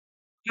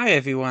Hi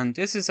everyone,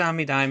 this is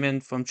Ami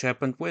Diamond from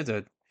SharePoint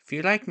Wizard. If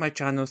you like my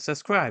channel,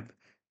 subscribe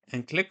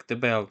and click the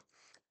bell.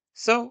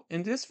 So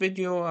in this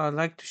video, I'd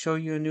like to show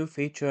you a new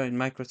feature in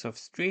Microsoft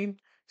Stream.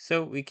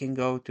 So we can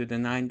go to the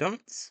 9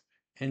 dots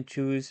and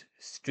choose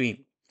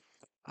Stream.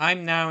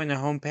 I'm now in the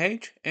home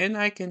page and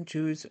I can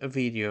choose a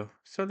video.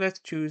 So let's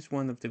choose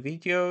one of the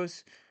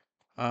videos.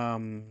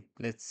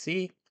 Let's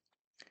see.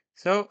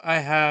 So I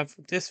have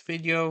this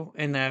video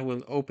and I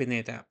will open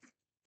it up.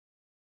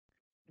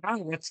 Now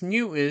what's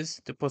new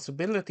is the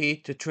possibility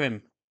to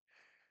trim.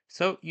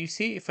 So you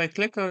see, if I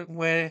click on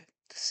where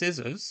the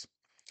scissors,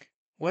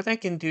 what I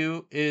can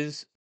do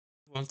is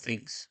one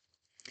things.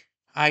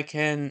 I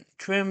can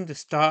trim the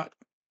start.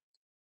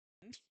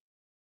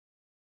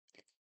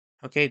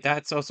 Okay,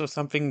 that's also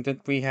something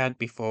that we had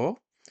before.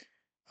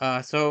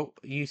 So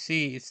you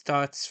see, it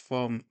starts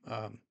from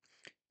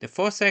the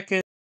 4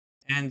 seconds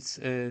and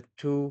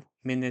 2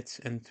 minutes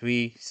and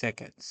 3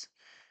 seconds.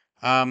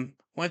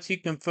 Once you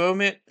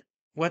confirm it,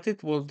 what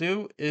it will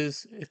do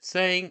is it's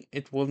saying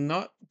it will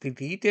not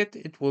delete it.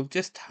 It will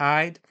just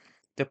hide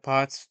the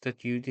parts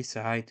that you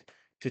decide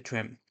to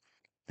trim.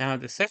 Now,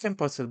 the second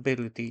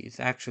possibility is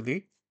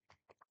actually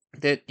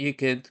that you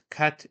could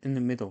cut in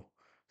the middle.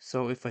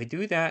 So if I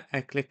do that,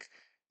 I click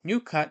new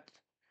cut.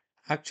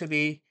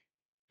 Actually,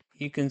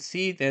 you can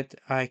see that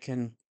I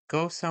can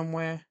go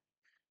somewhere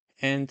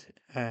and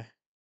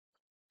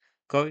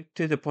go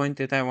to the point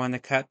that I want to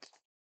cut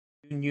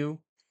new.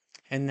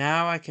 And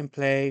now I can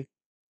play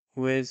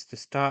with the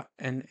start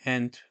and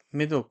end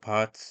middle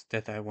parts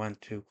that I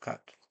want to cut.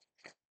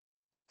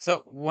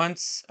 So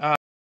once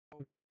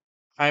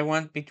I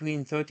want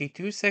between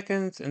 32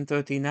 seconds and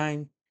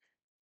 39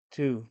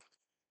 to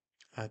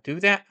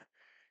do that,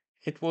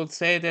 it will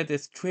say that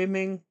it's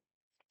trimming,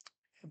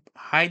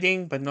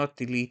 hiding, but not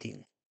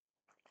deleting.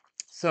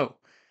 So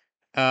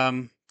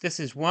this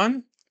is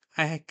one.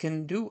 I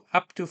can do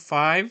up to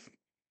 5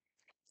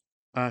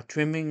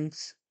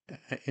 trimmings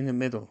in the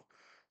middle.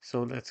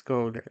 So let's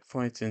go there.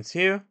 For instance,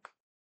 here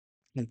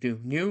and do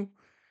new.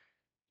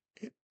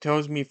 It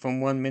tells me from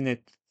 1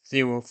 minute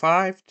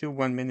 05 to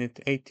 1 minute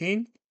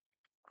 18.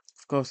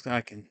 Of course,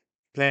 I can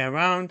play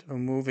around or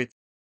move it,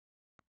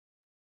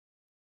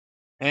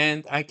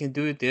 and I can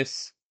do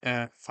this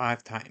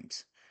 5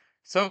 times.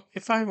 So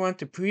if I want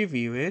to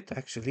preview it,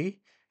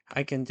 actually,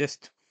 I can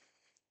just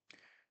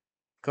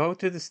go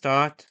to the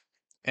start,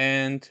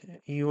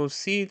 and you will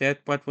see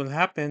that what will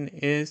happen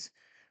is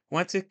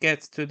once it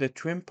gets to the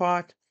trim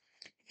part,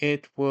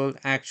 it will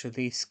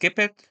actually skip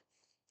it.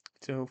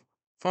 So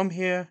from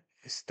here,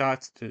 it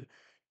starts to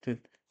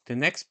the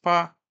next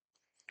part,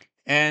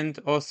 and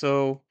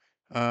also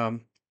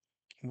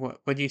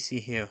what do you see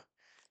here?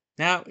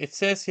 Now it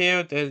says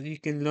here that you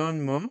can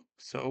learn more.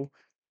 So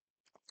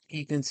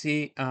you can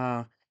see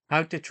how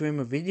to trim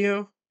a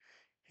video.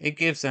 It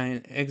gives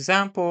an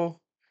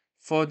example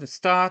for the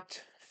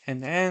start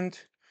and end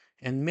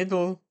and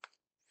middle.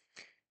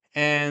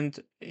 And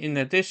in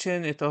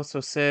addition, it also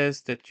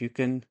says that you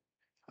can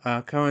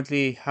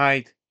currently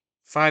hide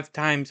 5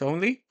 times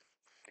only.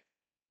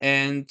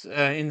 And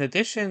in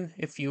addition,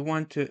 if you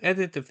want to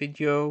edit the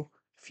video,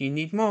 if you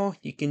need more,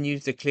 you can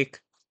use the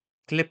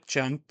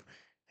Clipchamp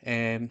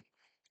um,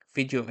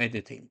 video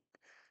editing.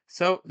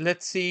 So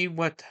let's see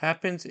what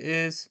happens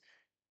is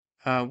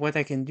what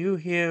I can do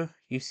here.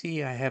 You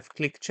see I have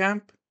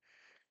Clipchamp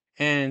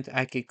and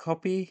I could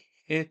copy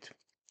it.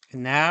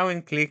 And now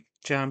in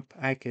Clipchamp,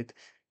 I could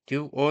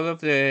do all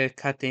of the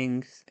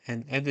cuttings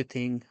and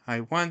editing I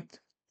want.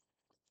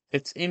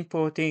 It's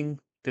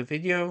importing the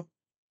video,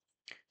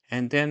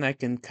 and then I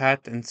can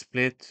cut and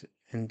split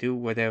and do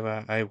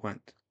whatever I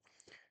want.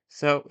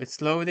 So it's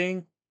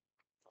loading.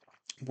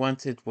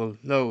 Once it will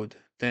load,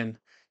 then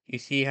you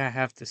see I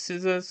have the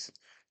scissors.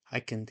 I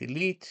can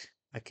delete.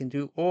 I can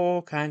do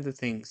all kinds of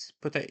things.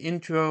 Put an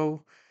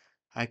intro.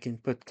 I can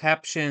put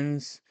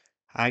captions.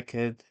 I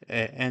could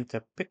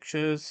enter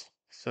pictures.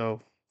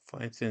 So,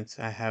 for instance,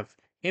 I have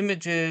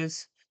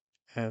images,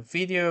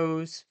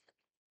 videos,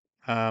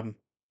 um,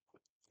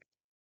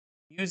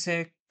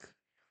 music,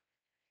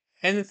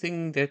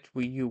 anything that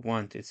you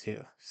want is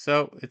here.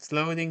 So it's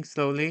loading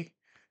slowly.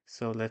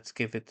 So let's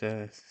give it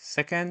a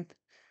second.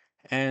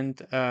 And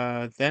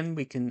then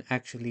we can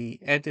actually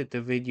edit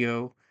the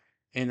video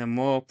in a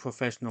more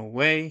professional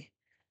way.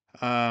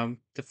 The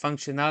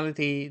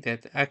functionality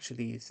that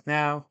actually is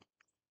now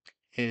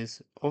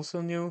is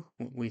also new,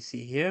 what we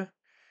see here,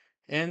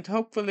 and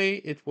hopefully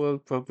it will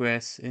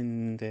progress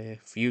in the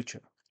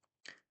future.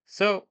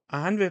 So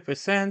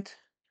 100%.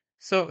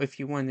 So if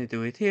you want to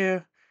do it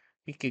here,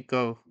 we could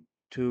go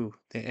to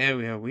the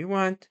area we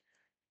want,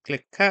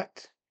 click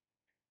cut,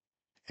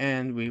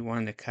 and we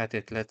want to cut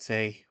it, let's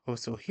say,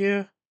 also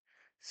here.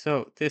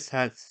 So this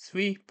has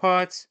 3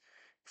 parts.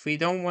 If we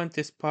don't want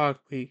this part,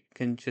 we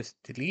can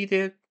just delete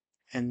it.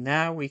 And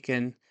now we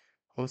can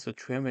also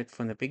trim it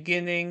from the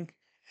beginning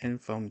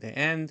and from the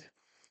end.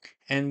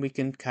 And we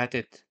can cut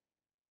it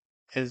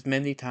as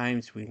many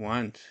times we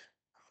want.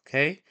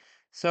 Okay.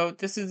 So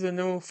this is a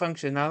new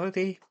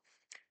functionality.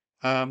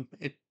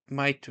 It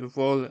might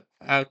roll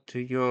out to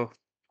your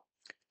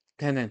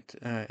tenant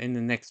in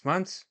the next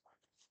months.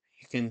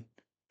 You can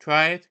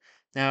try it.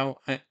 Now,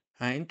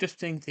 an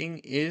interesting thing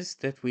is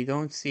that we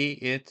don't see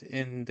it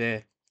in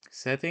the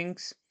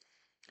settings.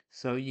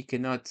 So you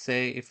cannot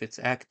say if it's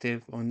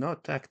active or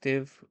not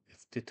active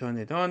if to turn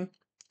it on,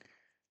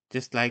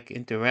 just like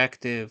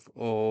interactive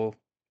or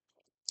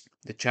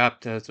the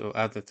chapters or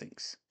other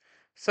things.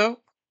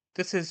 So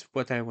this is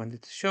what I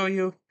wanted to show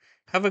you.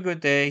 Have a good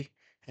day,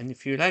 and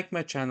if you like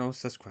my channel,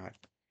 subscribe.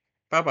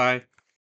 Bye bye.